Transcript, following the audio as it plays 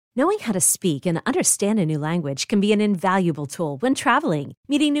Knowing how to speak and understand a new language can be an invaluable tool when traveling,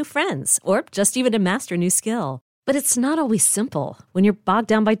 meeting new friends, or just even to master a new skill. But it's not always simple when you're bogged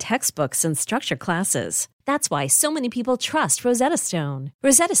down by textbooks and structured classes. That's why so many people trust Rosetta Stone.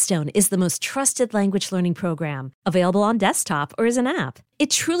 Rosetta Stone is the most trusted language learning program, available on desktop or as an app. It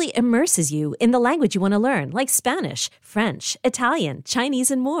truly immerses you in the language you want to learn, like Spanish, French, Italian,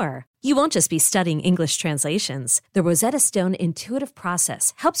 Chinese, and more. You won't just be studying English translations. The Rosetta Stone intuitive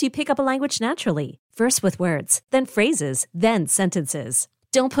process helps you pick up a language naturally, first with words, then phrases, then sentences.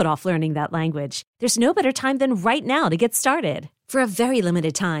 Don't put off learning that language. There's no better time than right now to get started. For a very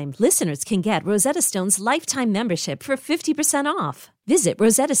limited time, listeners can get Rosetta Stone's lifetime membership for 50% off. Visit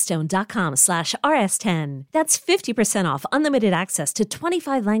rosettastone.com/rs10. That's 50% off unlimited access to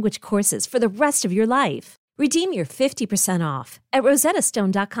 25 language courses for the rest of your life. Redeem your 50% off at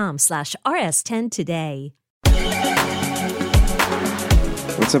rosettastone.com/rs10 today.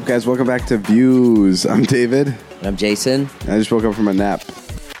 What's up, guys? Welcome back to Views. I'm David. And I'm Jason. I just woke up from a nap.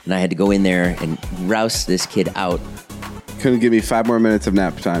 And I had to go in there and rouse this kid out. Couldn't give me 5 more minutes of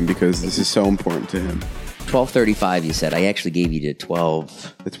nap time because this is so important to him. 12:35, you said. I actually gave you to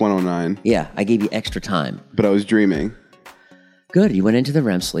 12. It's 1:09. Yeah, I gave you extra time. But I was dreaming. Good. You went into the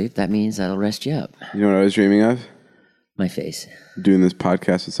REM sleep. That means that'll rest you up. You know what I was dreaming of? My face. Doing this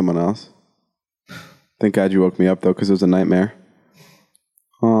podcast with someone else. Thank God you woke me up, though, because it was a nightmare.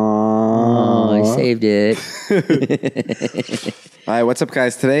 Oh, I saved it. All right, what's up,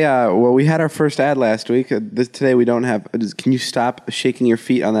 guys? Today, we had our first ad last week. Today we don't have... Can you stop shaking your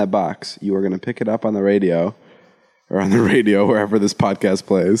feet on that box? You are going to pick it up on the radio, or on the radio, wherever this podcast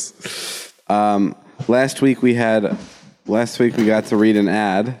plays. Last week we got to read an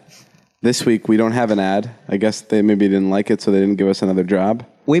ad. This week we don't have an ad. I guess they maybe didn't like it, so they didn't give us another job.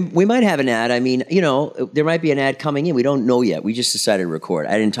 We might have an ad. I mean, you know, there might be an ad coming in. We don't know yet. We just decided to record.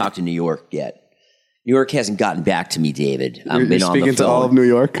 I didn't talk to New York yet. New York hasn't gotten back to me, David. You're speaking to all of New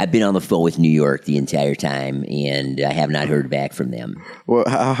York? I've been on the phone with New York the entire time, and I have not heard back from them. Well,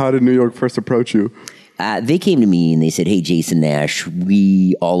 how did New York first approach you? They came to me and they said, "Hey, Jason Nash,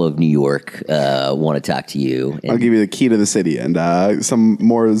 we all of New York want to talk to you." And I'll give you the key to the city and some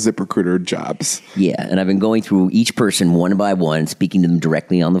more ZipRecruiter jobs. Yeah, and I've been going through each person one by one, speaking to them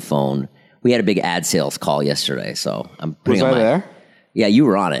directly on the phone. We had a big ad sales call yesterday, so I'm putting Was I there? Yeah, you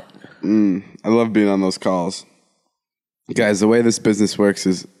were on it. I love being on those calls. Guys, the way this business works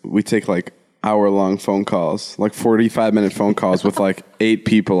is we take like hour-long phone calls, like 45-minute phone calls with like 8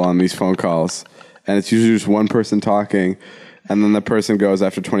 people on these phone calls. And it's usually just one person talking, and then the person goes,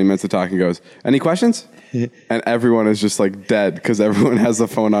 after 20 minutes of talking, goes, "Any questions?" And everyone is just like dead because everyone has the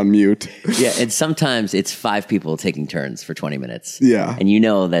phone on mute. Yeah, and sometimes it's 5 people taking turns for 20 minutes. Yeah. And you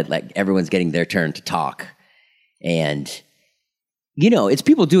know that like everyone's getting their turn to talk. And, you know, it's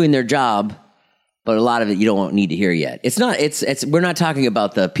people doing their job, but a lot of it you don't need to hear yet. We're not talking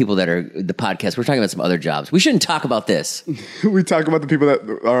about the people that are the podcast. We're talking about some other jobs. We shouldn't talk about this. We talk about the people that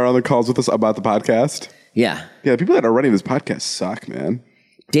are on the calls with us about the podcast. Yeah. Yeah, the people that are running this podcast suck, man.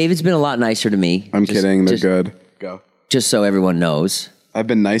 David's been a lot nicer to me. I'm kidding. They're good. Go. Just so everyone knows. I've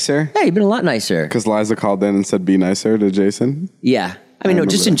been nicer? Yeah, you've been a lot nicer. Because Liza called in and said, "Be nicer" to Jason? Yeah. I mean, no,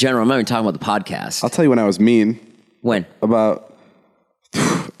 just in general. I'm not even talking about the podcast. I'll tell you when I was mean. When? About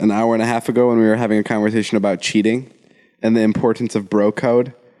an hour and a half ago when we were having a conversation about cheating and the importance of bro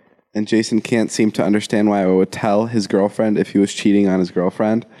code. And Jason can't seem to understand why I would tell his girlfriend if he was cheating on his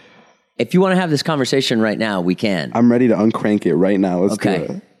girlfriend. If you want to have this conversation right now, we can. I'm ready to uncrank it right now. Let's do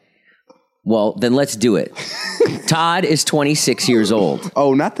it. Well, then let's do it. Todd is 26 years old.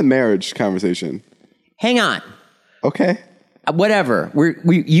 Oh, not the marriage conversation. Hang on. Okay. Whatever.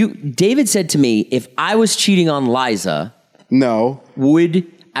 David said to me, if I was cheating on Liza, no,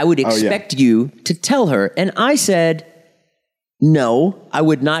 I would expect you to tell her. And I said, no, I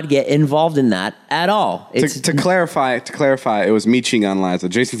would not get involved in that at all. To clarify, it was me cheating on Liza.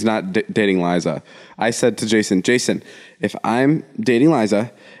 Jason's not dating Liza. I said to Jason, if I'm dating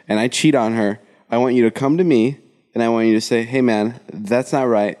Liza and I cheat on her, I want you to come to me and I want you to say, "Hey man, that's not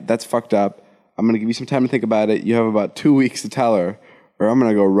right. That's fucked up. I'm going to give you some time to think about it. You have about 2 weeks to tell her, or I'm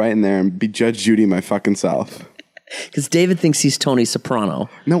going to go right in there and be Judge Judy my fucking self." Because David thinks he's Tony Soprano.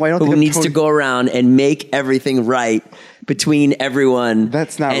 No, I don't think who needs to go around and make everything right between everyone.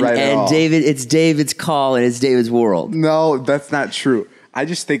 That's not right at all. And David, it's David's call and it's David's world. No, that's not true. I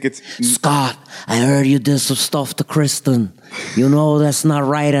just think it's... Scott, I heard you did some stuff to Kristen. You know that's not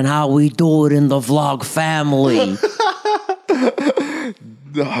right and how we do it in the vlog family.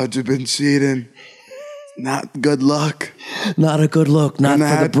 You've been cheating. Not good luck. Not a good look. Not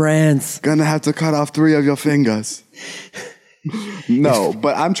for the brands. Gonna have to cut off 3 of your fingers. No,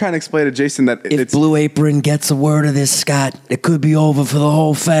 but I'm trying to explain to Jason that If it's Blue Apron gets a word of this, Scott, it could be over for the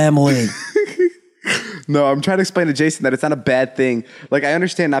whole family. no. I'm trying to explain to Jason that it's not a bad thing. Like, I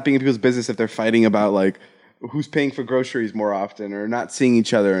understand not being in people's business if they're fighting about like who's paying for groceries more often or not seeing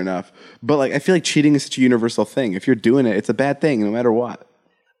each other enough. But like, I feel like cheating is such a universal thing. If you're doing it, it's a bad thing no matter what.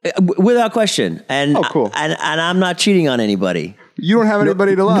 Without question. And Oh, cool. And I'm not cheating on anybody. You don't have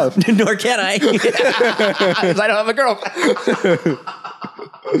anybody to love. Nor can I. Because I don't have a girlfriend.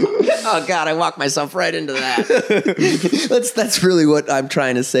 Oh, God, I walked myself right into that. That's really what I'm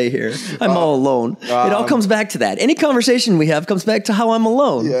trying to say here. I'm all alone. It all comes back to that. Any conversation we have comes back to how I'm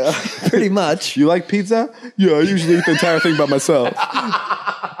alone. Yeah. Pretty much. You like pizza? Yeah, I usually eat the entire thing by myself.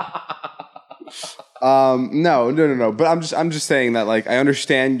 No. But I'm just saying that, like, I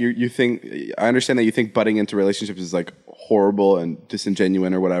understand that you think butting into relationships is like horrible and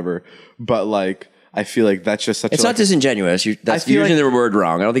disingenuous or whatever. But like, I feel like that's just such. It's not disingenuous. That's feel using like- the word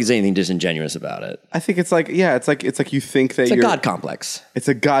wrong. I don't think there's anything disingenuous about it. I think it's like, yeah, it's like you think that It's a you're God complex. It's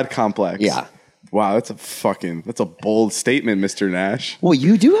a God complex. Yeah. Wow, that's a bold statement, Mr. Nash. Well,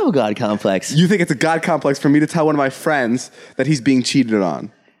 you do have a God complex. You think it's a God complex for me to tell one of my friends that he's being cheated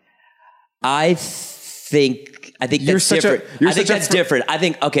on? I think You're that's such a- different. you're I think such a that's fr- different. I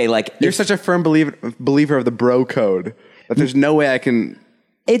think, okay, like You're such a firm believer of the bro code that there's no way I can.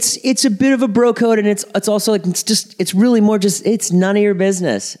 it's a bit of a bro code, and it's also like it's really more just it's none of your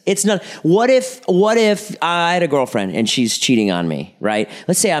business. It's not. What if I had a girlfriend and she's cheating on me, right?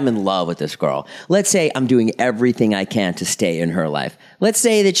 Let's say I'm in love with this girl. Let's say I'm doing everything I can to stay in her life. Let's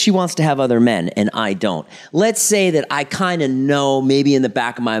say that she wants to have other men and I don't. Let's say that I kind of know maybe in the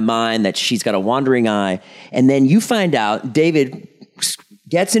back of my mind that she's got a wandering eye, and then you find out David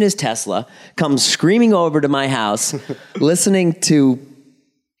gets in his Tesla, comes screaming over to my house, listening to,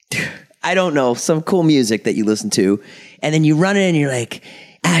 I don't know, some cool music that you listen to. And then you run in and you're like,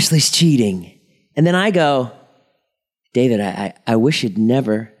 Ashley's cheating. And then I go, David, I wish you'd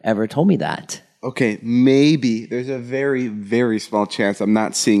never, ever told me that. Okay, maybe there's a very, very small chance I'm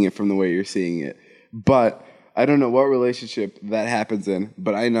not seeing it from the way you're seeing it. But I don't know what relationship that happens in,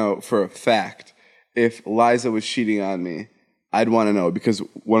 but I know for a fact if Liza was cheating on me, I'd want to know, because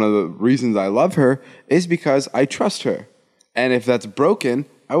one of the reasons I love her is because I trust her. And if that's broken,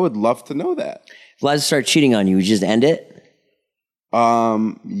 I would love to know that. If Liza started cheating on you, would you just end it?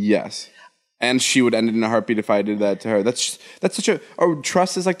 Yes. And she would end it in a heartbeat if I did that to her. That's such a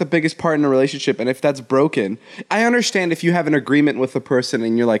trust is like the biggest part in a relationship. And if that's broken, I understand if you have an agreement with a person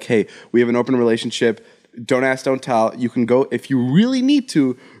and you're like, hey, we have an open relationship. Don't ask, don't tell. You can go, if you really need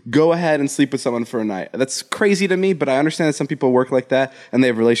to, go ahead and sleep with someone for a night. That's crazy to me, but I understand that some people work like that and they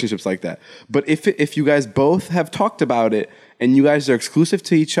have relationships like that. But if you guys both have talked about it and you guys are exclusive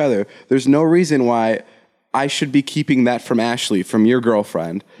to each other, there's no reason why I should be keeping that from Ashley, from your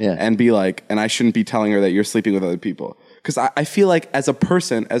girlfriend, and be like, and I shouldn't be telling her that you're sleeping with other people. Because I feel like as a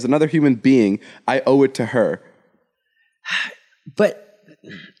person, as another human being, I owe it to her. But,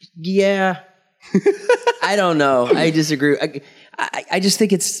 yeah. I don't know. I disagree. I just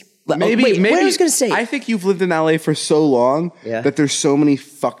think it's... Maybe what I was going to say... I think you've lived in LA for so long that there's so many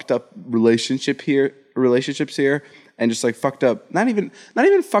fucked up relationships here, and just like fucked up, not even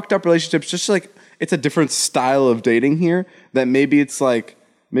fucked up relationships, just like it's a different style of dating here that maybe it's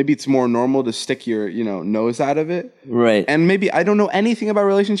more normal to stick your, nose out of it. Right. And maybe I don't know anything about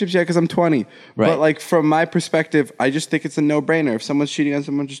relationships yet because I'm 20. Right. But like from my perspective, I just think it's a no-brainer. If someone's cheating on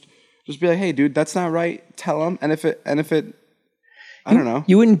someone, just be like, hey, dude, that's not right. Tell them. And if it, I don't know.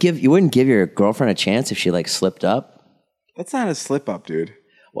 You wouldn't give your girlfriend a chance if she like slipped up? That's not a slip up, dude.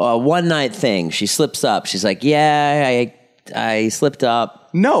 Well, a one night thing. She slips up. She's like, yeah, I slipped up.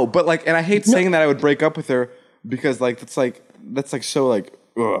 No, but like, and I hate saying that I would break up with her because like that's so like,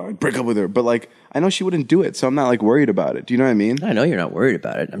 ugh, I'd break up with her. But like, I know she wouldn't do it, so I'm not like worried about it. Do you know what I mean? I know you're not worried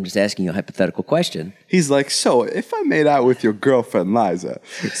about it. I'm just asking you a hypothetical question. He's like, so if I made out with your girlfriend Liza,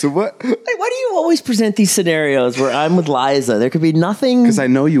 so what? Hey, why do you always present these scenarios where I'm with Liza? There could be nothing. Because I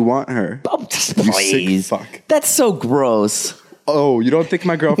know you want her. Oh, please. Sick fuck. That's so gross. Oh, you don't think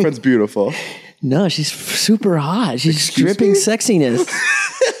my girlfriend's beautiful? No, she's super hot. She's Excuse dripping me? sexiness.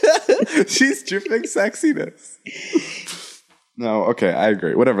 She's dripping sexiness. No, okay, I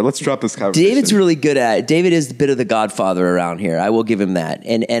agree. Whatever, let's drop this conversation. David's really good at it. David is a bit of the godfather around here. I will give him that.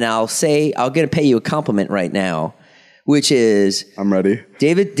 And I'm going to pay you a compliment right now, which is... I'm ready.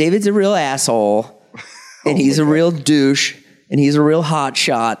 David's a real asshole, and he's a real douche, and he's a real hot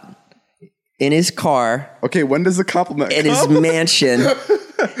shot in his car. Okay, when does the compliment in come? his mansion,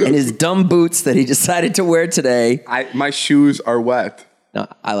 and his dumb boots that he decided to wear today. My shoes are wet. No,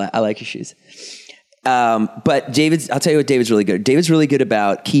 I like your shoes. But I'll tell you what David's really good. David's really good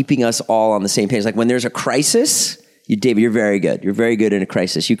about keeping us all on the same page. Like when there's a crisis, David, you're very good. You're very good in a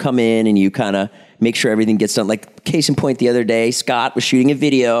crisis. You come in and you kind of make sure everything gets done. Like case in point, the other day, Scott was shooting a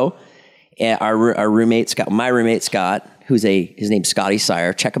video. And our roommate, Scott, my roommate, Scott, his name's Scotty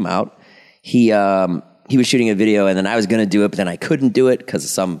Sire. Check him out. He was shooting a video and then I was going to do it, but then I couldn't do it because of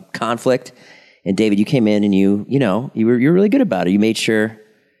some conflict. And David, you came in and you were really good about it. You made sure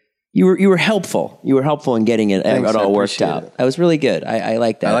you were helpful. You were helpful in getting it all worked out. That was really good. I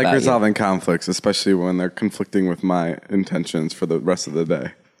like that. I like resolving conflicts, especially when they're conflicting with my intentions for the rest of the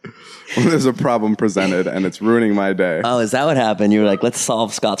day. When there's a problem presented and it's ruining my day. Oh, is that what happened? You were like, let's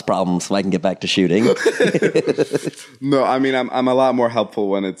solve Scott's problem so I can get back to shooting. No, I mean I'm a lot more helpful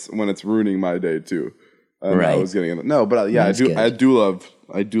when it's ruining my day too. Right. I was getting no, but yeah, I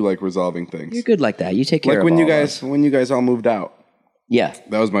do like resolving things. You're good like that. You take care of when all you guys when you guys all moved out. Yeah.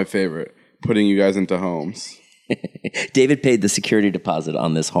 That was my favorite. Putting you guys into homes. David paid the security deposit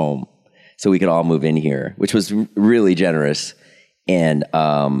on this home so we could all move in here, which was really generous and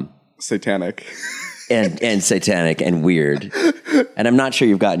satanic. and satanic and weird. And I'm not sure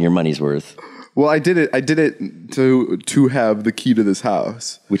you've gotten your money's worth. Well, I did it to have the key to this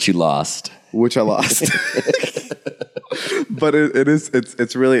house, which you lost. Which I lost. But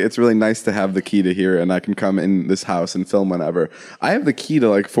it's really nice to have the key to here, and I can come in this house and film whenever. I have the key to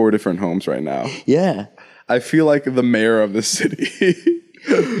like 4 different homes right now. Yeah. I feel like the mayor of the city.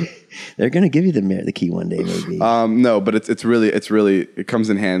 They're gonna give you the key one day, maybe. No, but it comes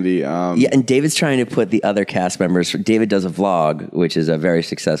in handy. Yeah, and David's trying to put the other cast members. David does a vlog, which is a very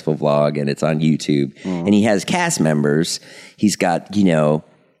successful vlog, and it's on YouTube. And he has cast members. He's got a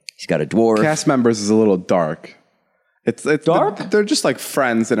dwarf. Cast members is a little dark. It's dark. They're just like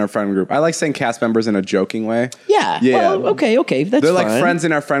friends in our friend group. I like saying cast members in a joking way. Yeah. Well, okay. That's they're fine. like friends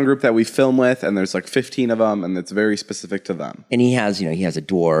in our friend group that we film with, and there's like 15 of them, and it's very specific to them. And he has a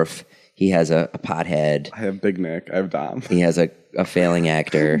dwarf. He has a pothead. I have Big Nick. I have Dom. He has a failing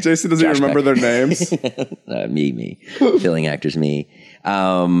actor. Jason doesn't even remember their names. Me. Failing actor's me.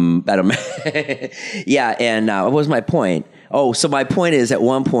 I don't. Yeah. And what was my point? Oh, so my point is, at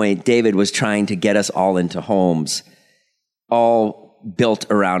one point, David was trying to get us all into homes, all built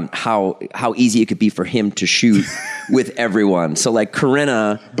around how easy it could be for him to shoot with everyone. So like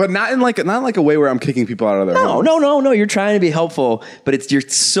Corinna, but not in like a way where I'm kicking people out of their homes. No. You're trying to be helpful, but you're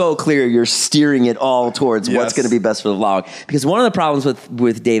so clear. You're steering it all towards what's going to be best for the vlog. Because one of the problems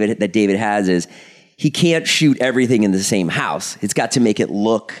with David that David has is he can't shoot everything in the same house. It's got to make it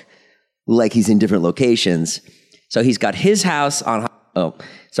look like he's in different locations. So he's got his house on. Oh,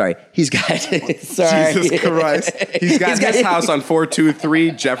 sorry. He's got. Sorry. Jesus Christ. He's got his house on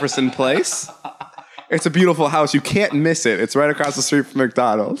 423 Jefferson Place. It's a beautiful house. You can't miss it. It's right across the street from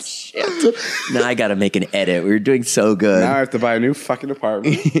McDonald's. Shit. Now I got to make an edit. We were doing so good. Now I have to buy a new fucking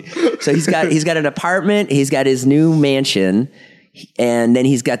apartment. So he's got an apartment. He's got his new mansion. And then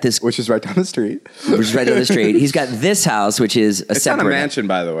he's got this, which is right down the street. He's got this house, which is it's not a mansion,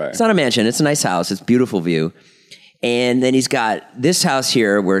 by the way. It's not a mansion. It's a nice house. It's a beautiful view. And then he's got this house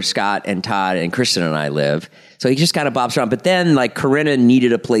here where Scott and Todd and Kristen and I live. So he just kind of bobs around. But then like Corinna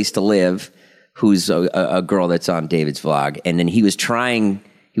needed a place to live, who's a girl that's on David's vlog. And then he was trying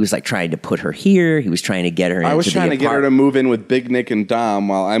to put her here. He was trying to get her into the apartment. I was trying to get her to move in with Big Nick and Dom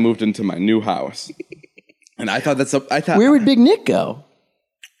while I moved into my new house. And I thought where would Big Nick go?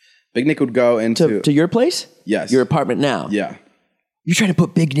 Big Nick would go into to your place? Yes. Your apartment now? Yeah. You're trying to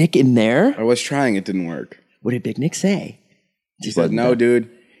put Big Nick in there? I was trying. It didn't work. What did Big Nick say? He said, "No, dude,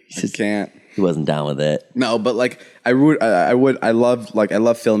 I can't." He wasn't down with it. No, but like I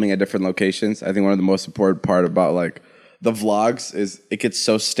love filming at different locations. I think one of the most important part about like the vlogs is it gets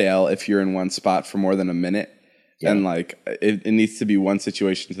so stale if you're in one spot for more than a minute. Yeah. And like it needs to be one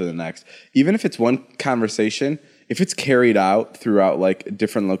situation to the next. Even if it's one conversation, if it's carried out throughout like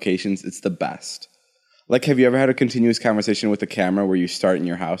different locations, it's the best. Like, have you ever had a continuous conversation with the camera where you start in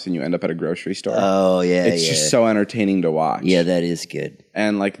your house and you end up at a grocery store? Oh, yeah, It's just so entertaining to watch. Yeah, that is good.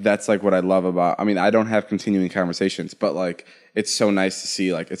 And like that's like what I love about. I mean, I don't have continuing conversations, but like it's so nice to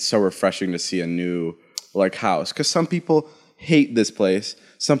see. Like it's so refreshing to see a new like house, because some people hate this place.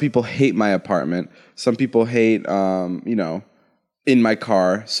 Some people hate my apartment. Some people hate, in my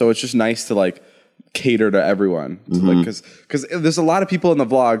car. So it's just nice to like cater to everyone. Mm-hmm. Like, because there's a lot of people in the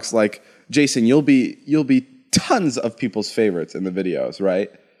vlogs. Like Jason, you'll be tons of people's favorites in the videos, right?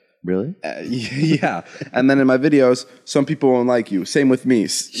 Really? Yeah. And then in my videos, some people won't like you. Same with me.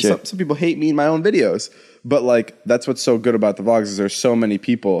 Sure. Some people hate me in my own videos. But like that's what's so good about the vlogs is there's so many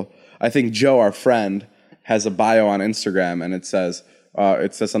people. I think Joe, our friend, has a bio on Instagram and it says,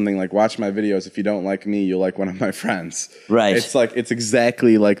 it says something like, watch my videos. If you don't like me, you'll like one of my friends. Right. It's like, it's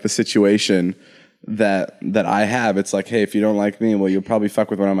exactly like the situation that I have. It's like, hey, if you don't like me, well, you'll probably fuck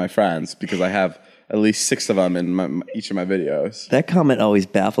with one of my friends because I have at least 6 of them in each of my videos. That comment always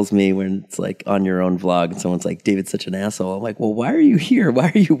baffles me when it's like on your own vlog and someone's like, David's such an asshole. I'm like, well, why are you here?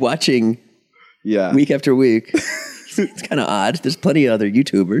 Why are you watching week after week? It's kind of odd. There's plenty of other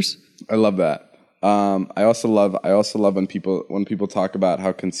YouTubers. I love that. I also love when people talk about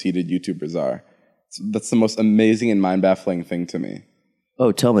how conceited YouTubers are. That's the most amazing and mind-baffling thing to me.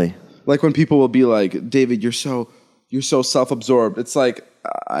 Oh, tell me. Like when people will be like, David, you're so self-absorbed. It's like,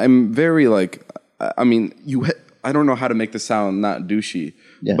 I'm very like, I mean, I don't know how to make this sound not douchey,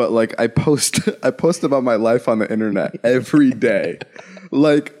 but like I post about my life on the internet every day.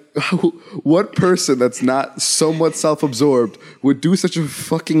 Like, what person that's not somewhat self-absorbed would do such a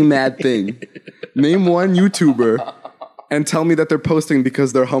fucking mad thing? Name one YouTuber and tell me that they're posting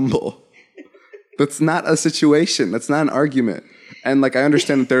because they're humble. That's not a situation. That's not an argument. And like, I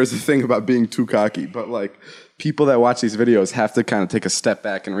understand that there's a thing about being too cocky, but like people that watch these videos have to kind of take a step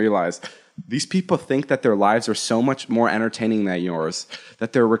back and realize these people think that their lives are so much more entertaining than yours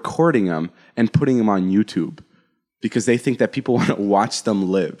that they're recording them and putting them on YouTube because they think that people want to watch them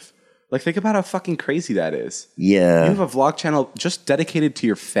live. Like, think about how fucking crazy that is. Yeah. You have a vlog channel just dedicated to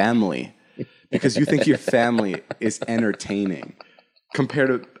your family because you think your family is entertaining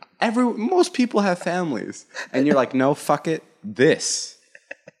compared to most people have families. And you're like, no, fuck it. This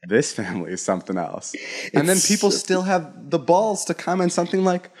family is something else. And then people still have the balls to comment something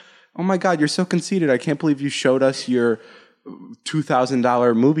like, oh my God, you're so conceited. I can't believe you showed us your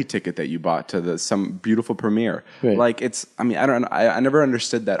 $2,000 movie ticket that you bought to some beautiful premiere. Right. Like I never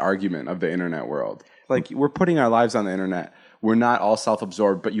understood that argument of the internet world. Like, we're putting our lives on the internet. We're not all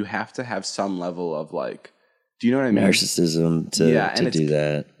self-absorbed, but you have to have some level of like, do you know what I mean? Narcissism to do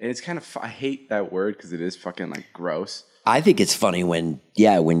that. And it's kind of, I hate that word because it is fucking like gross. I think it's funny when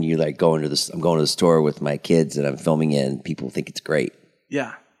you like I'm going to the store with my kids and I'm filming it and people think it's great.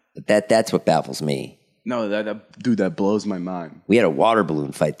 Yeah. That's what baffles me. No, that blows my mind. We had a water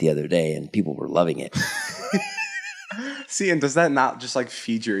balloon fight the other day, and people were loving it. See, and does that not just like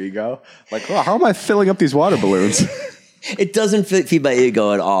feed your ego? Like, oh, how am I filling up these water balloons? It doesn't feed my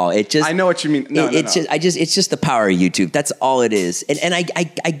ego at all. It just, I know what you mean. It's just the power of YouTube. That's all it is. And I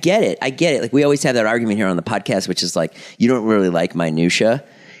get it. I get it. Like, we always have that argument here on the podcast, which is like, you don't really like minutia,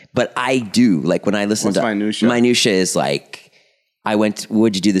 but I do. Like, when I listen What's minutia? Minutia is like,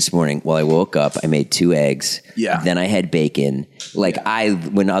 what'd you do this morning? Well, I woke up, I made 2 eggs. Yeah. Then I had bacon. Like,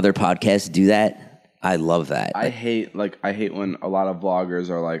 when other podcasts do that, I love that. I hate when a lot of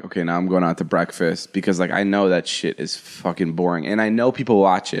vloggers are like, okay, now I'm going out to breakfast because like I know that shit is fucking boring. And I know people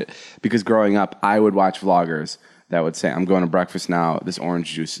watch it because growing up, I would watch vloggers that would say, I'm going to breakfast now. This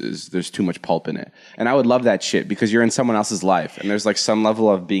orange juice there's too much pulp in it. And I would love that shit because you're in someone else's life. And there's like some level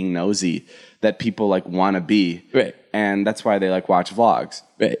of being nosy that people like want to be. Right. And that's why they like watch vlogs.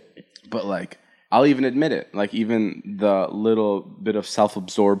 Right. But like, I'll even admit it. Like, even the little bit of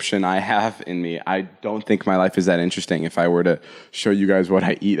self-absorption I have in me, I don't think my life is that interesting if I were to show you guys what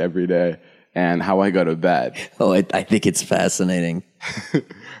I eat every day and how I go to bed. Oh, I think it's fascinating.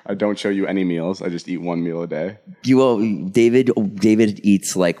 I don't show you any meals. I just eat 1 meal a day. David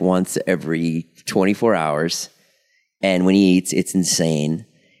eats like once every 24 hours. And when he eats, it's insane.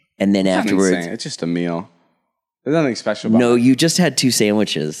 And then afterwards... Insane. It's just a meal. There's nothing special about it. No, you just had 2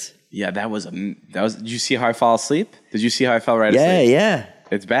 sandwiches. Yeah, that was. Did you see how I fall asleep? Did you see how I fell right asleep? Yeah.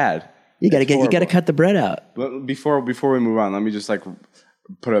 It's bad. You gotta cut the bread out. But before we move on, let me just like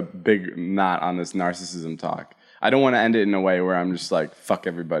put a big knot on this narcissism talk. I don't want to end it in a way where I'm just like fuck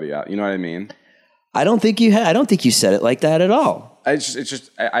everybody out. You know what I mean? I don't think you you said it like that at all. I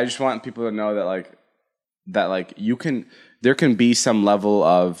just want people to know that there can be some level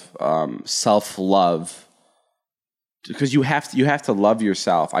of self-love. Because you have to love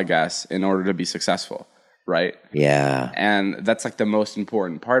yourself, I guess, in order to be successful, right? Yeah. And that's like the most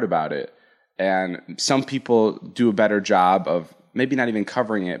important part about it. And some people do a better job of maybe not even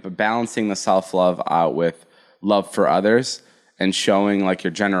covering it, but balancing the self-love out with love for others and showing like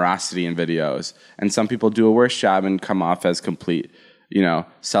your generosity in videos. And some people do a worse job and come off as complete,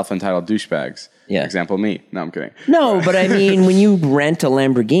 self-entitled douchebags. Yeah. Example, me. No, I'm kidding. No, but I mean, when you rent a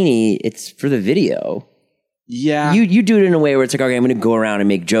Lamborghini, it's for the video. Yeah. You do it in a way where it's like, okay, I'm going to go around and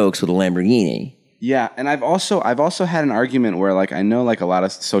make jokes with a Lamborghini. Yeah, and I've also had an argument where like I know like a lot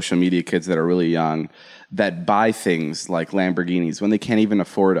of social media kids that are really young that buy things like Lamborghinis when they can't even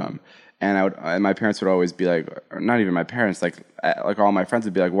afford them. And my parents would always be like, or not even my parents, like all my friends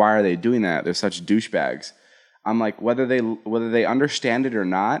would be like, why are they doing that? They're such douchebags. I'm like, whether they understand it or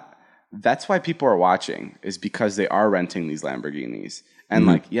not, that's why people are watching, is because they are renting these Lamborghinis. And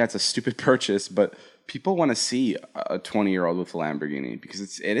like, yeah, it's a stupid purchase, but people want to see a 20-year-old with a Lamborghini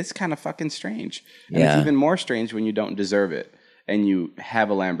because it is kind of fucking strange. And it's even more strange when you don't deserve it and you have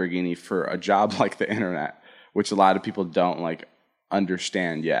a Lamborghini for a job like the internet, which a lot of people don't like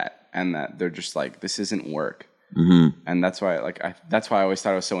understand yet, and that they're just like, this isn't work. And that's why I always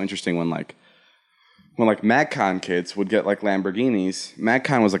thought it was so interesting when MagCon kids would get like Lamborghinis.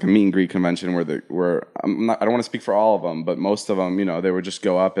 MagCon was like a meet and greet convention where I don't want to speak for all of them, but most of them, they would just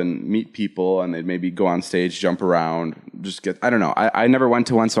go up and meet people, and they'd maybe go on stage, jump around, I don't know. I never went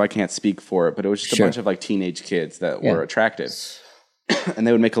to one, so I can't speak for it, but it was just a bunch of like teenage kids that were attractive, and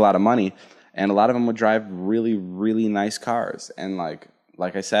they would make a lot of money, and a lot of them would drive really, really nice cars, and like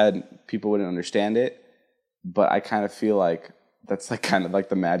I said, people wouldn't understand it, but I kind of feel like that's like kind of like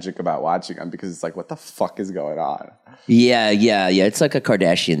the magic about watching them, because it's like, what the fuck is going on? Yeah. It's like a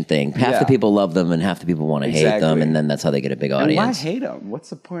Kardashian thing. Half the people love them, and half the people want to hate them, and then that's how they get a big audience. And why hate them? What's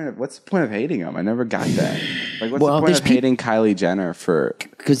the point of hating them? I never got that. Like, what's the point of hating Kylie Jenner for?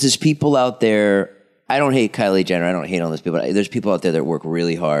 Because there's people out there. I don't hate Kylie Jenner. I don't hate all those people. There's people out there that work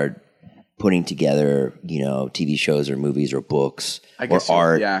really hard putting together, TV shows or movies or books or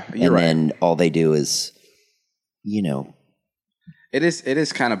art. Yeah, you're right. And then all they do is, It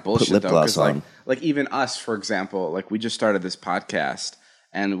is kind of bullshit, lip though, gloss because like even us, for example, like we just started this podcast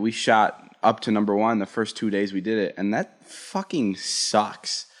and we shot up to number 1 the first 2 days we did it, and that fucking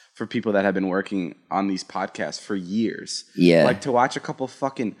sucks for people that have been working on these podcasts for years. Yeah, like to watch a couple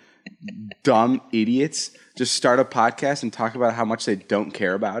fucking dumb idiots just start a podcast and talk about how much they don't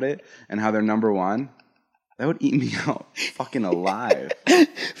care about it and how they're number 1. That would eat me out fucking alive.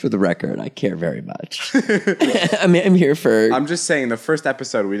 For the record, I care very much. I'm here for. I'm just saying, the first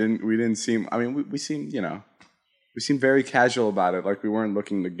episode we didn't seem. I mean, we seemed we seemed very casual about it, like we weren't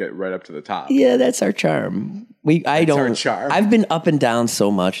looking to get right up to the top. Yeah, that's our charm. Our charm. I've been up and down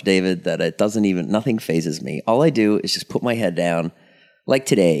so much, David, that it nothing phases me. All I do is just put my head down. Like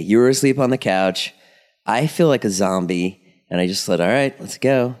today, you were asleep on the couch. I feel like a zombie, and I just said, "All right, let's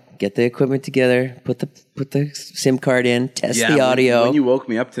go. Get the equipment together. Put the SIM card in. Test the audio." When you woke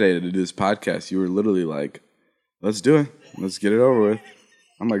me up today to do this podcast, you were literally like, "Let's do it. Let's get it over with."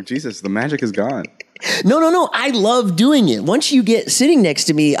 I'm like, Jesus, the magic is gone. No. I love doing it. Once you get sitting next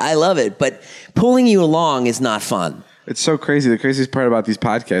to me, I love it. But pulling you along is not fun. It's so crazy. The craziest part about these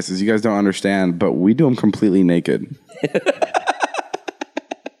podcasts is you guys don't understand, but we do them completely naked.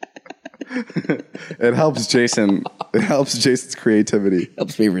 It helps Jason. It helps Jason's creativity.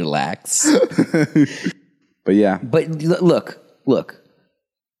 Helps me relax. But yeah. But look.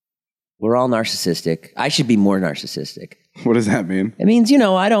 We're all narcissistic. I should be more narcissistic. What does that mean? It means,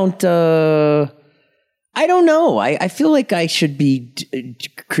 I don't know. I feel like I should be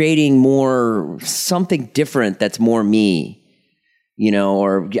creating more, something different that's more me,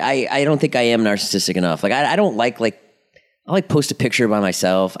 or I don't think I am narcissistic enough. Like, I don't like post a picture by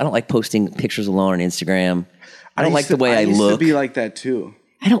myself. I don't like posting pictures alone on Instagram. I don't like the way I look. I used to be like that too.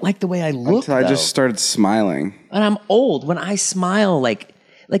 I don't like the way I look, until I just started smiling. And I'm old. When I smile, like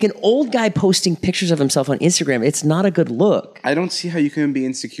an old guy posting pictures of himself on Instagram, it's not a good look. I don't see how you can be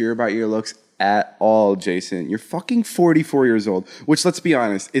insecure about your looks at all, Jason. You're fucking 44 years old, which, let's be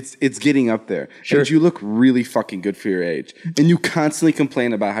honest, it's getting up there. Sure. And you look really fucking good for your age. And you constantly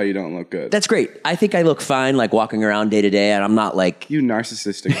complain about how you don't look good. That's great. I think I look fine, like walking around day to day, and I'm not like... You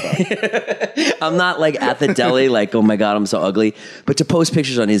narcissistic fuck. I'm not like at the deli, like, oh my God, I'm so ugly. But to post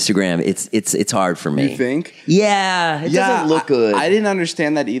pictures on Instagram, it's hard for me. You think? Yeah, it doesn't look good. I didn't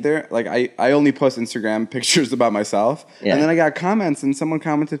understand that either. Like, I only post Instagram pictures about myself. Yeah. And then I got comments, and someone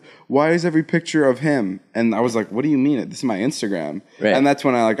commented, "Why is every picture of him?" And I was like, "What do you mean? This is my Instagram." Right. And that's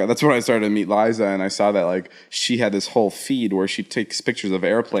when I started to meet Liza, and I saw that like she had this whole feed where she takes pictures of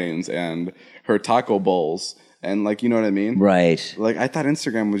airplanes and her taco bowls, and like, you know what I mean? Right. Like, I thought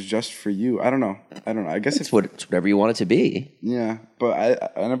Instagram was just for you. I don't know. I guess it's whatever you want it to be. Yeah,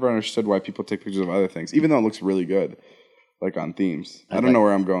 but I never understood why people take pictures of other things, even though it looks really good. Like on themes. I don't know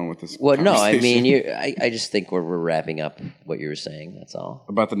where I'm going with this. Well, no, I mean, I just think we're wrapping up what you were saying. That's all.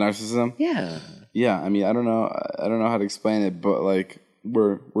 About the narcissism? Yeah. Yeah. I mean, I don't know how to explain it, but like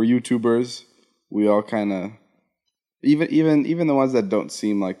we're YouTubers. We all kind of, even the ones that don't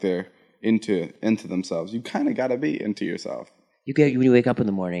seem like they're into themselves. You kind of got to be into yourself. When you wake up in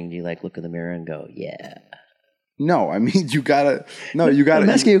the morning, do you like look in the mirror and go, yeah? No, I mean you gotta. No, you gotta. I'm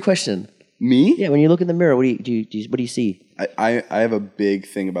asking you a question. Me? Yeah, when you look in the mirror, what do you see? I have a big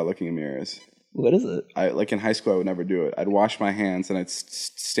thing about looking in mirrors. What is it? Like in high school, I would never do it. I'd wash my hands and I'd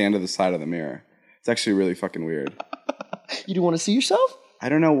stand to the side of the mirror It's actually really fucking weird. You don't want to see yourself? I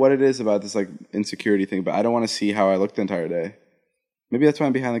don't know what it is about this like insecurity thing, but I don't want to see how I look the entire day. Maybe that's why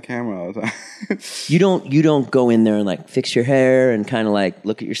I'm behind the camera all the time. You don't go in there and like fix your hair and kind of like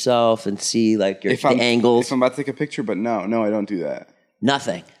look at yourself and see like the angles. If I'm about to take a picture, but no, I don't do that.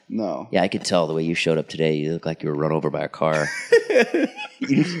 Nothing. No. Yeah, I could tell the way you showed up today. You look like you were run over by a car.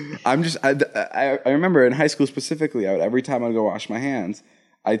 I remember in high school specifically, every time I'd go wash my hands,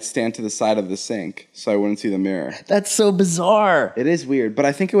 I'd stand to the side of the sink so I wouldn't see the mirror. That's so bizarre. It is weird, but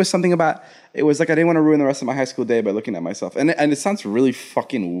I think it was something about, it was like I didn't want to ruin the rest of my high school day by looking at myself. And it sounds really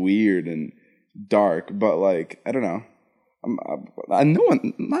fucking weird and dark, but like, I don't know.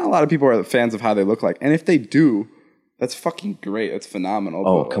 Not a lot of people are fans of how they look like. And if they do, that's fucking great. That's phenomenal.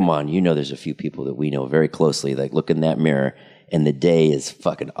 Oh, come on. You know there's a few people that we know very closely, like look in that mirror and the day is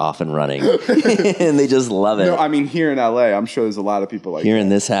fucking off and running. And they just love it. No, I mean, here in LA, I'm sure there's a lot of people like here that. In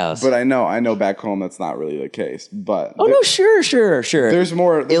this house. But I know back home that's not really the case. But no, sure. There's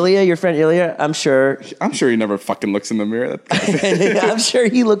more. Ilya, your friend Ilya, I'm sure he never fucking looks in the mirror. I'm sure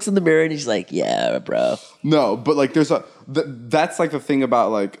he looks in the mirror and he's like, yeah, bro. No, but like that's like the thing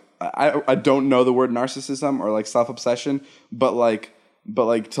about like, I don't know the word narcissism or like self-obsession, but like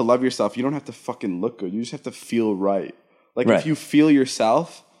to love yourself, you don't have to fucking look good. You just have to feel right. Like if you feel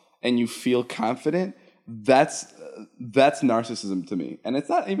yourself and you feel confident, that's narcissism to me. And it's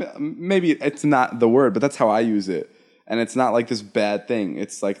not even, maybe it's not the word, but that's how I use it. And it's not like this bad thing.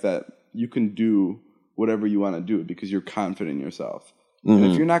 It's like that you can do whatever you want to do because you're confident in yourself. Mm-hmm.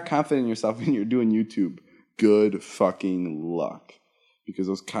 And if you're not confident in yourself and you're doing YouTube, good fucking luck. Because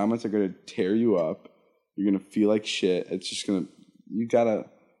those comments are going to tear you up. You're going to feel like shit. It's just going to, you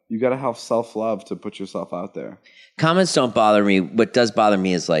gotta have self-love to put yourself out there. Comments don't bother me. What does bother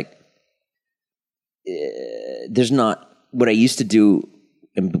me is like, there's not, what I used to do,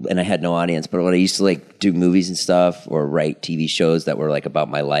 and I had no audience, but when I used to like do movies and stuff or write TV shows that were like about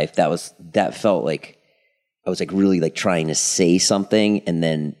my life, that felt like I was like really like trying to say something, and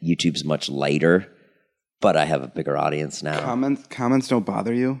then YouTube's much lighter, but I have a bigger audience now. Comments don't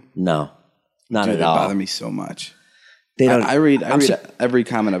bother you? No, not Dude, at all. They bother me so much. They don't. I read every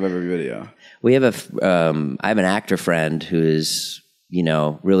comment of every video. We have I have an actor friend who is,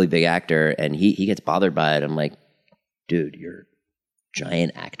 really big actor, and he gets bothered by it. I'm like, dude, you're a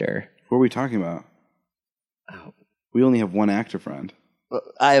giant actor. Who are we talking about? Oh. We only have one actor friend.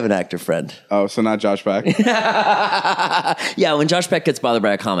 I have an actor friend. Oh, so not Josh Peck? Yeah, when Josh Peck gets bothered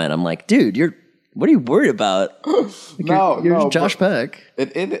by a comment, I'm like, dude, what are you worried about? You're Josh Peck.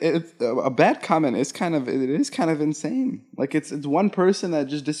 It's a bad comment is kind of insane. Like it's one person that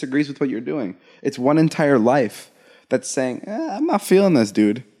just disagrees with what you're doing. It's one entire life that's saying, I'm not feeling this,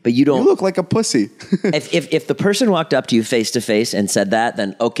 dude. But you don't. You look like a pussy. if the person walked up to you face to face and said that,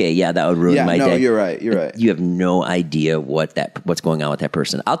 then okay, yeah, that would ruin my day. You're right. You have no idea what's going on with that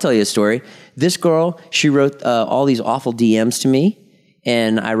person. I'll tell you a story. This girl, she wrote all these awful DMs to me.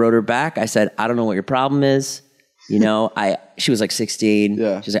 And I wrote her back. I said, I don't know what your problem is. She was like 16.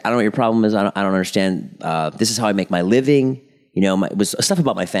 Yeah. She's like, I don't know what your problem is. I don't understand. This is how I make my living. It was stuff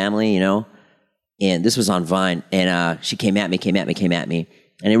about my family, and this was on Vine. And she came at me.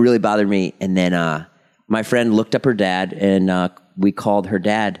 And it really bothered me. And then my friend looked up her dad, and we called her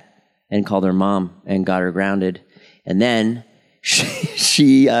dad and called her mom and got her grounded. And then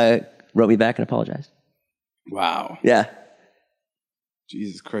she wrote me back and apologized. Wow. Yeah.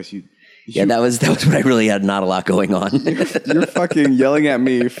 Jesus Christ, yeah, that was when I really had not a lot going on. You're fucking yelling at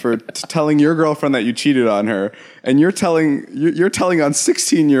me for telling your girlfriend that you cheated on her, and you're telling on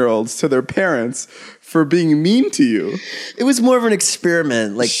 16-year-olds to their parents for being mean to you. It was more of an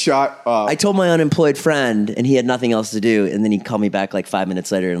experiment. Like, shut up. I told my unemployed friend, and he had nothing else to do, and then he called me back like 5 minutes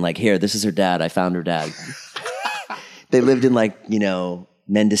later and like, here, this is her dad. I found her dad. They lived in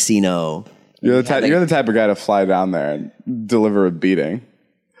Mendocino. You're the type of guy to fly down there and deliver a beating.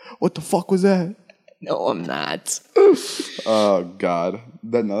 What the fuck was that? No, I'm not. Oh God,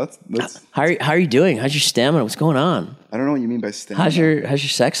 that's. How are you doing? How's your stamina? What's going on? I don't know what you mean by stamina. How's your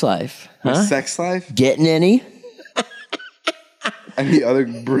sex life? My sex life? Getting any? Any other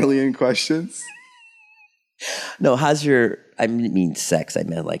brilliant questions? No, I didn't mean sex. I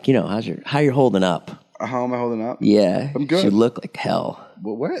meant like how you're holding up. How am I holding up? Yeah, I'm good. You look like hell.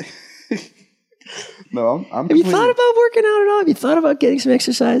 Well, what? No, I'm. Have you thought about working out at all? Have you thought about getting some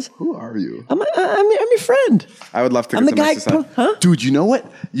exercise? Who are you? I'm your friend. I would love to get some exercise. Huh? Dude, you know what?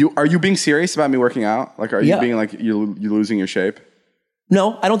 Are you being serious about me working out? Like, are you being like you losing your shape?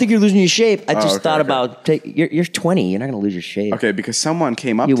 No, I don't think you're losing your shape. I just thought about you're 20. You're not going to lose your shape. Okay, because someone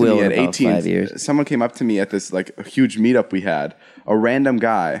came up to me at 18. 5 years. Someone came up to me at this like a huge meetup we had. A random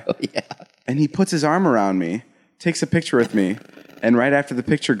guy. Oh, yeah. And he puts his arm around me, takes a picture with me, and right after the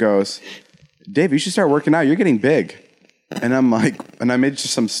picture goes, Dave, you should start working out. You're getting big. And I'm like, and I made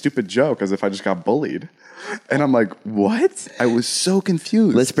just some stupid joke as if I just got bullied. And I'm like, what? I was so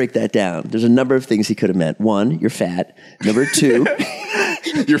confused. Let's break that down. There's a number of things he could have meant. One, you're fat. Number two,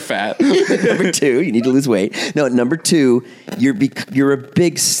 you're fat. Number two, you need to lose weight. No, number two, you're a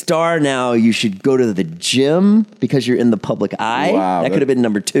big star now. You should go to the gym because you're in the public eye. Wow, that could have been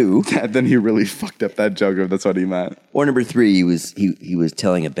number two. Then he really fucked up that joke if that's what he meant. Or number three, he was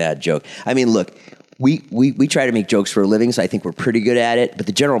telling a bad joke. I mean, look, we try to make jokes for a living, so I think we're pretty good at it. But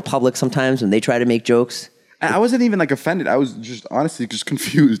the general public sometimes when they try to make jokes, I wasn't even like offended. I was just honestly just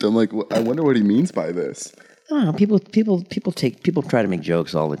confused. I'm like, I wonder what he means by this. I don't know. People try to make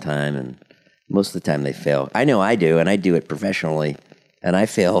jokes all the time, and most of the time they fail. I know I do, and I do it professionally, and I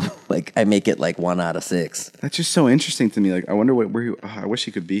fail. Like I make it like 1 out of 6. That's just so interesting to me. Like I wonder where he. I wish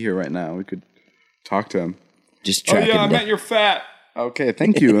he could be here right now. We could talk to him. Just track him I meant you're fat. Okay,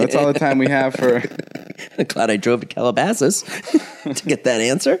 thank you. That's all the time we have for. Glad I drove to Calabasas to get that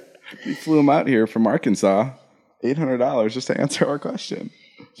answer. We flew him out here from Arkansas, $800 just to answer our question.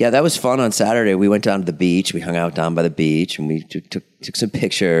 Yeah, that was fun on Saturday. We went down to the beach. We hung out down by the beach, and we took some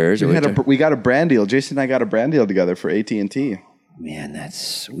pictures. We got a brand deal. Jason and I got a brand deal together for AT&T. Man, that's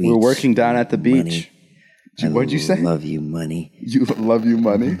sweet. We're working down at the beach. What'd you say? Love you, money. You love you,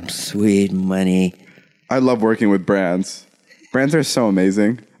 money? Sweet money. I love working with brands. Brands are so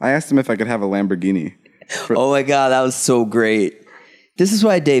amazing. I asked him if I could have a Lamborghini. Oh my God, that was so great. This is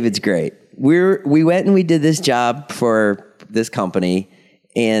why David's great. We went and we did this job for this company,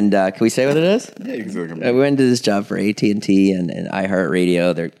 and can we say what it is? Yeah, you can say what we went and did this job for AT&T and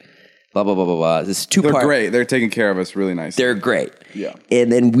iHeartRadio. They're blah blah blah blah blah. This They're great. They're taking care of us really nicely. They're great. Yeah. And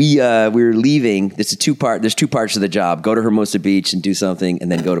then we were leaving. This is There's two parts of the job. Go to Hermosa Beach and do something,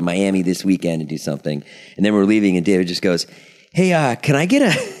 and then go to Miami this weekend and do something. And then we're leaving, and David just goes, "Hey, can I get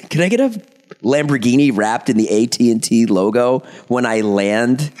a Lamborghini wrapped in the AT&T logo when I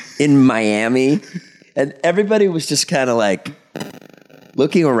land in Miami?" And everybody was just kind of like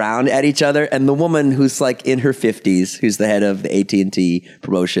looking around at each other. And the woman who's like in her 50s, who's the head of the AT&T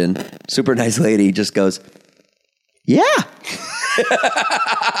promotion, super nice lady, just goes, "Yeah."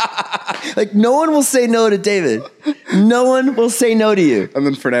 Like no one will say no to David. No one will say no to you. And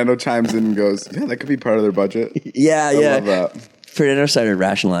then Fernando chimes in and goes, "Yeah, that could be part of their budget." Yeah. I love that. Fernando started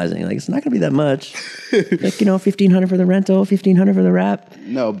rationalizing, like, it's not going to be that much. Like, $1,500 for the rental, $1,500 for the wrap.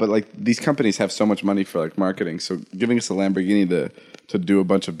 No, but like these companies have so much money for like marketing, so giving us a Lamborghini to do a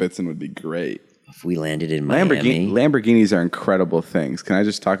bunch of bits in would be great. If we landed in Miami. Lamborghinis are incredible things. Can I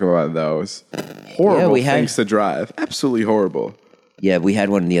just talk about those? Horrible things to drive. Absolutely horrible. Yeah, we had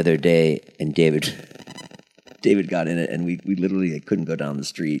one the other day, and David got in it, and we literally couldn't go down the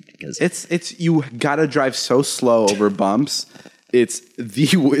street because it's you gotta drive so slow over bumps. It's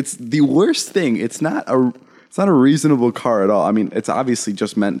the worst thing. It's not a reasonable car at all. I mean, it's obviously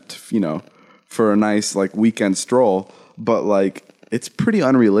just meant, for a nice like weekend stroll, but like it's pretty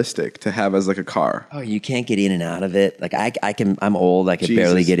unrealistic to have as like a car. Oh, you can't get in and out of it. Like I'm old. I can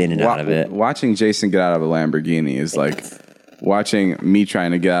barely get in and out of it. Watching Jason get out of a Lamborghini is like watching me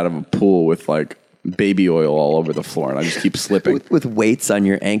trying to get out of a pool with like baby oil all over the floor, and I just keep slipping with weights on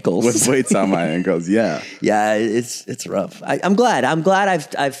your ankles. With weights on my ankles, yeah. Yeah, it's rough. I'm glad I've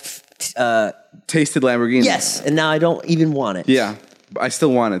tasted Lamborghini. Yes, and now I don't even want it. Yeah, I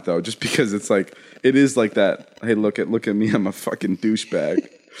still want it though, just because it's like it is like that. Hey, look at me, I'm a fucking douchebag.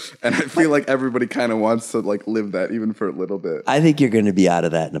 And I feel like everybody kind of wants to like live that even for a little bit. I think you're going to be out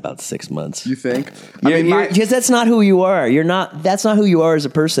of that in about 6 months. You think? Because that's not who you are. That's not who you are as a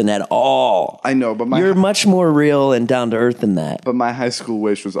person at all. I know, but you're much more real and down to earth than that. But my high school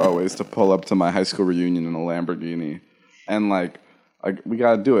wish was always to pull up to my high school reunion in a Lamborghini, and we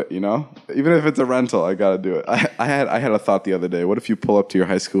gotta do it. Even if it's a rental, I gotta do it. I had a thought the other day. What if you pull up to your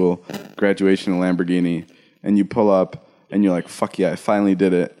high school graduation in a Lamborghini, and you pull up? And you're like, fuck yeah, I finally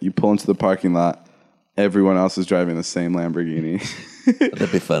did it. You pull into the parking lot. Everyone else is driving the same Lamborghini.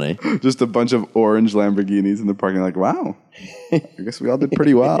 That'd be funny. Just a bunch of orange Lamborghinis in the parking lot. Like, wow. I guess we all did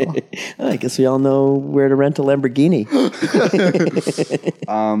pretty well. I guess we all know where to rent a Lamborghini.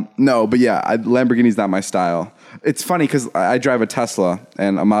 No, but yeah, Lamborghini's not my style. It's funny because I drive a Tesla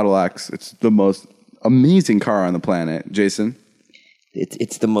and a Model X. It's the most amazing car on the planet. Jason?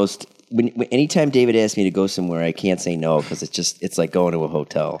 It's the most... Anytime David asks me to go somewhere, I can't say no because it's like going to a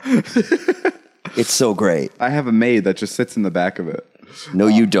hotel. It's so great. I have a maid that just sits in the back of it. No,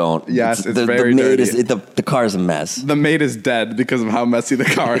 you don't. Yes, it's very dirty. The car's a mess. The mate is dead because of how messy the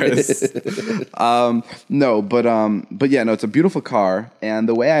car is. But yeah, no, it's a beautiful car. And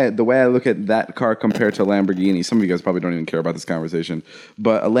the way I look at that car compared to a Lamborghini, some of you guys probably don't even care about this conversation,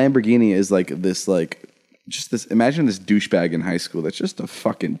 but a Lamborghini is imagine this douchebag in high school that's just a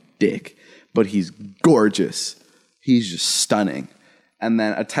fucking dick, but he's gorgeous. He's just stunning. And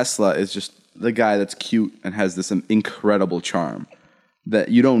then a Tesla is just the guy that's cute and has this incredible charm that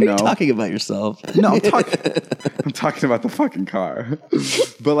you don't know. You're talking about yourself. No, I'm talking about the fucking car.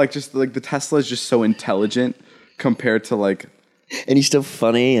 But the Tesla is just so intelligent compared to And he's still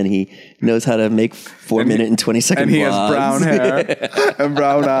funny, and he knows how to make 4-minute and 20-second and he vlogs. has brown hair and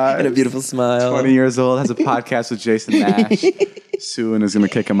brown eyes and a beautiful smile. 20 years old, has a podcast with Jason Nash. Soon is going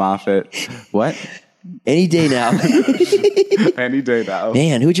to kick him off it. What? Any day now. Any day now.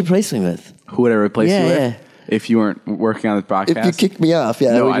 Man, who'd you place me with? Who would I replace you with? Yeah. If you weren't working on this podcast? If you kicked me off,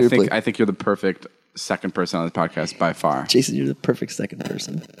 yeah. No, I think you're the perfect second person on this podcast by far. Jason, you're the perfect second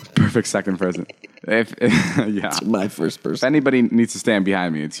person. Perfect second person. Yeah. It's my first If person. anybody needs to stand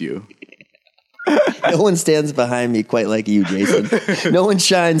behind me, it's you. No one stands behind me quite like you, Jason. No one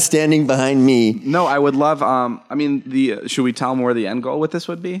shines standing behind me. No, I would love. Should we tell them where the end goal with this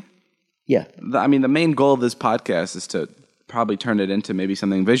would be? Yeah. The main goal of this podcast is to probably turn it into maybe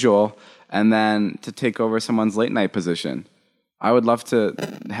something visual, and then to take over someone's late night position. I would love to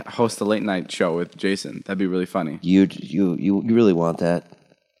host a late night show with Jason. That'd be really funny. You really want that?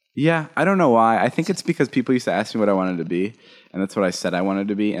 Yeah, I don't know why. I think it's because people used to ask me what I wanted to be, and that's what I said I wanted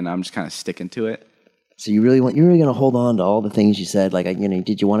to be, and I'm just kind of sticking to it. So you're really going to hold on to all the things you said? Like,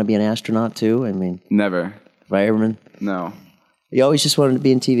 did you want to be an astronaut too? I mean, Never. Fireman? No. You always just wanted to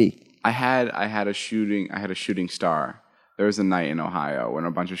be in TV? I had a shooting star. There was a night in Ohio when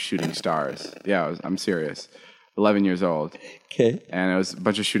a bunch of shooting stars. Yeah, I'm serious. 11 years old. Okay. And it was a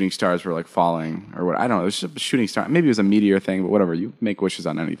bunch of shooting stars were falling or what. I don't know. It was just a shooting star. Maybe it was a meteor thing, but whatever. You make wishes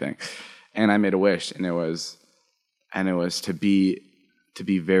on anything. And I made a wish, and it was to be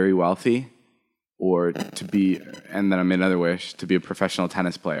very wealthy, or to be. And then I made another wish to be a professional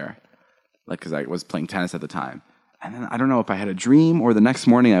tennis player, because I was playing tennis at the time. And then I don't know if I had a dream or the next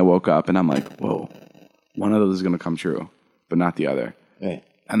morning I woke up and I'm like, whoa, one of those is going to come true, but not the other. Right.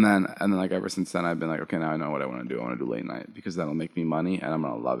 And then ever since then, I've been like, okay, now I know what I want to do. I want to do late night because that'll make me money and I'm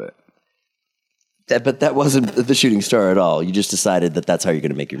going to love it. But that wasn't the shooting star at all. You just decided that that's how you're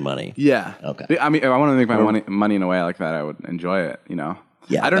going to make your money. Yeah. Okay. If I want to make my money in a way like that, I would enjoy it,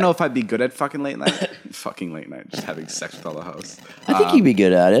 Yeah. I don't know if I'd be good at fucking late night. Fucking late night, just having sex with all the hosts. I think you'd be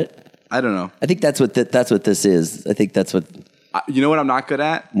good at it. I don't know. I think that's what this is. I think that's what. You know what I'm not good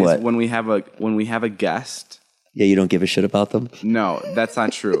at? What? Is when we have a guest. Yeah, you don't give a shit about them? No, that's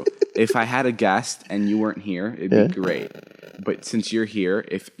not true. If I had a guest and you weren't here, it'd be great. But since you're here,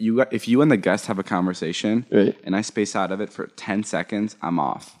 if you and the guest have a conversation, right, and I space out of it for 10 seconds, I'm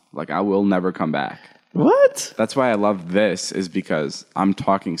off. I will never come back. What? That's why I love this, is because I'm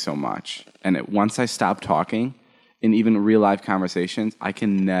talking so much. And once I stop talking, in even real life conversations, I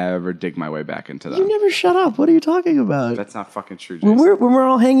can never dig my way back into them. You never shut up. What are you talking about? That's not fucking true, Jason. When we're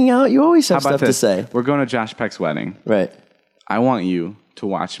all hanging out, you always have How about stuff to say. We're going to Josh Peck's wedding. Right. I want you to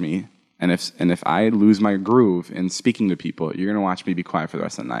watch me, and if I lose my groove in speaking to people, you're gonna watch me be quiet for the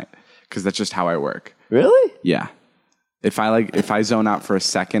rest of the night, because that's just how I work. Really? Yeah. If I zone out for a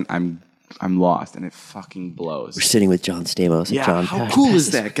second, I'm lost, and it fucking blows. We're sitting with John Stamos. Yeah. John How cool is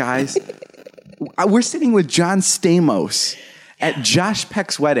that, guys? We're sitting with John Stamos at Josh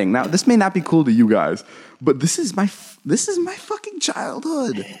Peck's wedding. Now, this may not be cool to you guys, but this is my fucking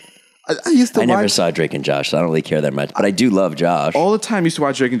childhood. I never saw Drake and Josh, so I don't really care that much. But I do love Josh. All the time used to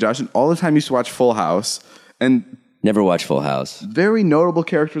watch Drake and Josh, and all the time used to watch Full House. And never watched Full House. Very notable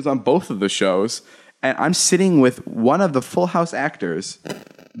characters on both of the shows. And I'm sitting with one of the Full House actors,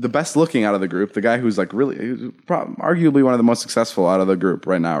 the best looking out of the group, the guy who's arguably one of the most successful out of the group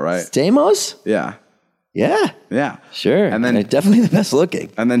right now, right? Stamos? Yeah. Yeah. Yeah. Sure. And then definitely the best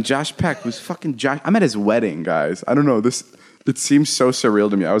looking. And then Josh Peck, who's fucking Josh. I'm at his wedding, guys. I don't know. It seems so surreal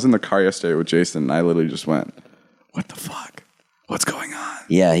to me. I was in the car yesterday with Jason, and I literally just went, what the fuck? What's going on?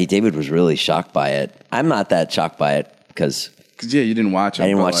 Yeah, David was really shocked by it. I'm not that shocked by it because yeah, you didn't watch it. I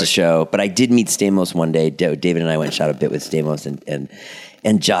didn't watch the show, but I did meet Stamos one day. David and I went and shot a bit with Stamos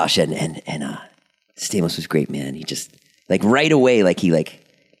and Josh, and Stamos was great, man. He just right away,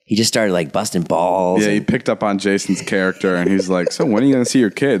 he just started busting balls. Yeah, he picked up on Jason's character, and he's like, so when are you going to see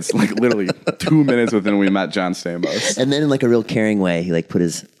your kids? Literally 2 minutes within we met John Stamos. And then in a real caring way, he put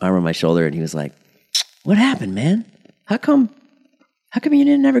his arm on my shoulder and he was like, what happened, man? How come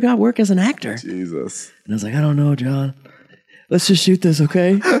you never got work as an actor? Jesus. And I was like, I don't know, John. Let's just shoot this,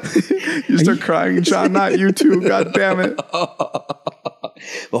 okay? You start crying, John, not you too. God damn it.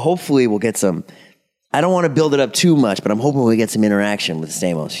 Well, hopefully we'll get some. I don't want to build it up too much, but I'm hoping we get some interaction with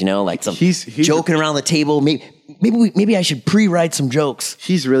Stamos. You know, like some He's joking around the table. Maybe I should pre-write some jokes.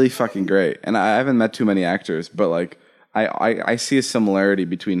 He's really fucking great. And I haven't met too many actors, but like I see a similarity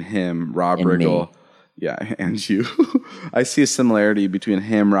between him, Rob And Riggle. me. Yeah, and you. I see a similarity between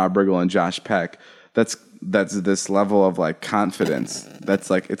him, Rob Riggle, and Josh Peck. That's this level of like confidence.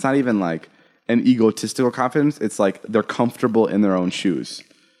 That's like, it's not even like an egotistical confidence. It's like they're comfortable in their own shoes.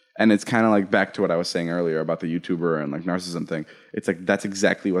 And it's kind of like back to what I was saying earlier about the YouTuber and like narcissism thing. It's like that's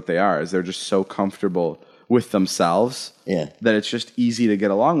exactly what they are. Is they're just so comfortable with themselves that it's just easy to get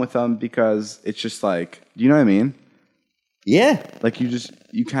along with them because it's just like, do you know what I mean? Yeah. Like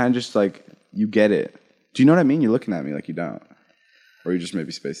you kind of just like, you get it. Do you know what I mean? You're looking at me like you don't. Or you just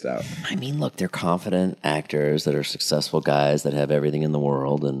maybe spaced out. I mean, look, they're confident actors that are successful guys that have everything in the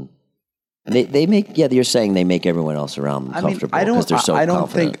world, and they make. Yeah, you're saying they make everyone else around them comfortable because they're so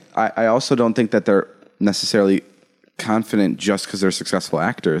confident. I also don't think that they're necessarily confident just because they're successful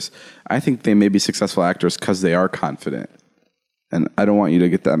actors. I think they may be successful actors because they are confident. And I don't want you to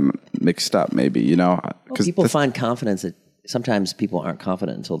get them mixed up, maybe, you know? Well, people find confidence that sometimes people aren't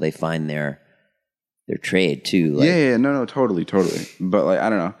confident until they find their trade too. Like, no, totally. But like, I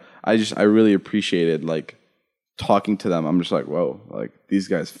don't know. I really appreciated like talking to them. I'm just like, whoa, like these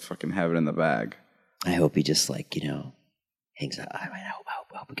guys fucking have it in the bag. I hope he just like, hangs out. I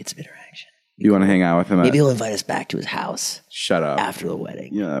hope we get some interaction. You want to hang out with him? Maybe he'll invite us back to his house. Shut up. After the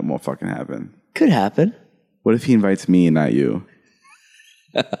wedding. You know, that won't fucking happen. Could happen. What if he invites me and not you?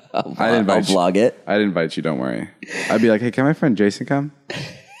 I'll vlog it. I'd invite you, don't worry. I'd be like, hey, can my friend Jason come?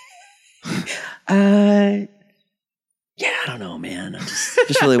 Yeah, I don't know, man. I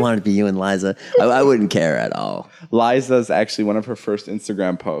just really wanted to be you and Liza. I wouldn't care at all. Liza's actually one of her first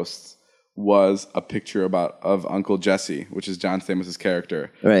Instagram posts was a picture of Uncle Jesse, which is John Stamos'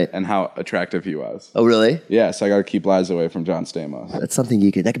 character, right? And how attractive he was. Oh, really? Yeah. So I got to keep Liza away from John Stamos. That's something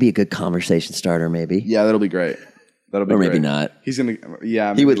that could be a good conversation starter, maybe. Yeah, that'll be great. That'll be or great. Maybe not. He's gonna.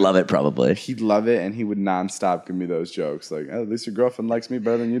 Yeah, he would love it probably. He'd love it, and he would nonstop give me those jokes like, oh, at least your girlfriend likes me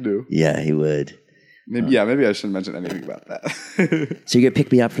better than you do. Yeah, he would. Maybe I shouldn't mention anything about that. So you're gonna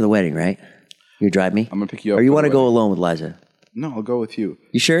pick me up for the wedding, right? You drive me? I'm gonna pick you up. Or you want to go alone with Liza? No, I'll go with you.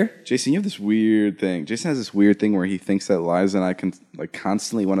 You sure? Jason, you have this weird thing. Jason has this weird thing where he thinks that Liza and I can like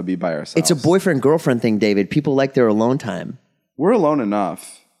constantly want to be by ourselves. It's a boyfriend-girlfriend thing, David. People like their alone time. We're alone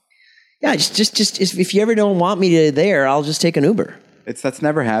enough. Yeah, just if you ever don't want me there, I'll just take an Uber. That's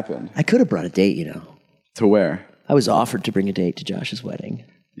never happened. I could have brought a date, To where? I was offered to bring a date to Josh's wedding.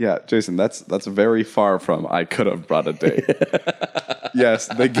 Yeah, Jason, that's very far from I could have brought a date. Yes,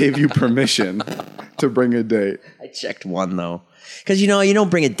 they gave you permission to bring a date. I checked one though, because you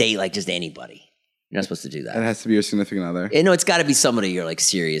don't bring a date like just anybody. You're not supposed to do that. It has to be your significant other. No, it's got to be somebody you're like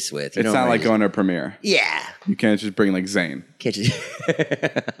serious with. It's not like going to a premiere. Yeah. You can't just bring like Zane. Can't you?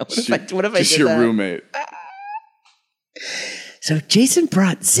 What if I just did your that? roommate? So Jason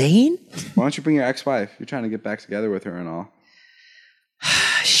brought Zane? Why don't you bring your ex-wife? You're trying to get back together with her and all.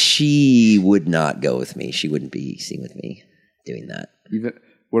 She would not go with me. She wouldn't be seen with me doing that.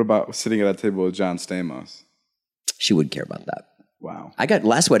 What about sitting at a table with John Stamos? She wouldn't care about that. Wow.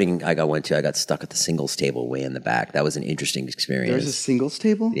 Last wedding I went to, I got stuck at the singles table way in the back. That was an interesting experience. There's a singles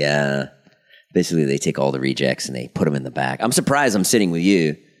table? Yeah. Basically, they take all the rejects and they put them in the back. I'm surprised I'm sitting with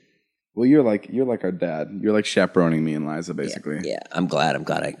you. Well, you're like our dad. You're like chaperoning me and Liza, basically. Yeah. I'm glad.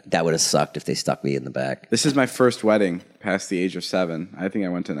 That would have sucked if they stuck me in the back. This is my first wedding past the age of 7. I think I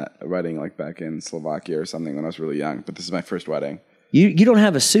went to a wedding like back in Slovakia or something when I was really young. But this is my first wedding. You don't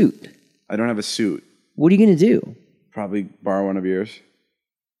have a suit. I don't have a suit. What are you going to do? Probably borrow one of yours.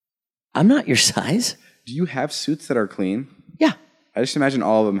 I'm not your size. Do you have suits that are clean? Yeah. I just imagine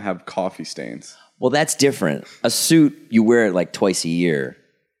all of them have coffee stains. Well, that's different. A suit, you wear it like twice a year.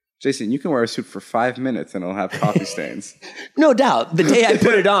 Jason, you can wear a suit for 5 minutes and it'll have coffee stains. No doubt. The day I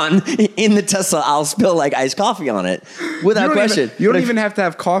put it on in the Tesla, I'll spill like iced coffee on it without question. You don't even have to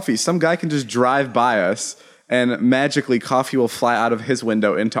have coffee. Some guy can just drive by us and magically coffee will fly out of his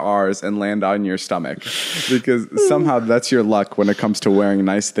window into ours and land on your stomach. Because somehow that's your luck when it comes to wearing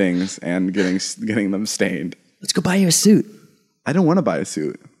nice things and getting them stained. Let's go buy you a suit. I don't want to buy a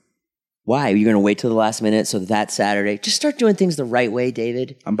suit. Why? Are you going to wait till the last minute so that Saturday? Just start doing things the right way,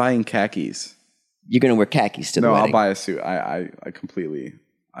 David. I'm buying khakis. You're going to wear khakis to the wedding? No, I'll buy a suit. I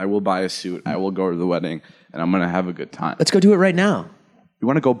will buy a suit. I will go to the wedding, and I'm going to have a good time. Let's go do it right now. You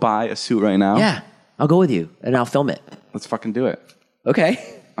want to go buy a suit right now? Yeah. I'll go with you, and I'll film it. Let's fucking do it.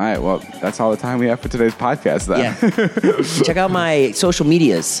 Okay. All right, well, that's all the time we have for today's podcast, then. Yeah. Check out my social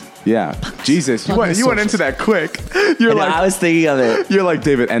medias. Yeah. Jesus, you went into that quick. I was thinking of it. You're like,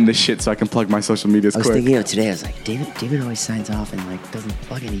 David, end the shit so I can plug my social medias quick. I was thinking of it today. I was like, David always signs off and like doesn't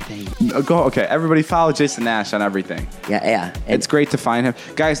plug anything. Okay, everybody follow Jason Nash on everything. Yeah. It's great to find him.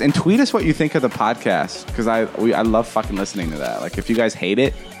 Guys, and tweet us what you think of the podcast, because I love fucking listening to that. Like, if you guys hate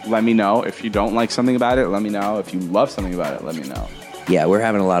it, let me know. If you don't like something about it, let me know. If you love something about it, let me know. Yeah, we're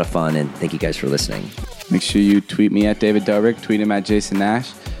having a lot of fun, and thank you guys for listening. Make sure you tweet me at David Dobrik, tweet him at Jason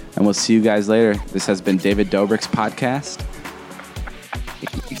Nash, and we'll see you guys later. This has been David Dobrik's podcast.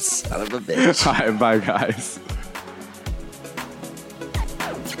 You son of a bitch. All right, bye, guys.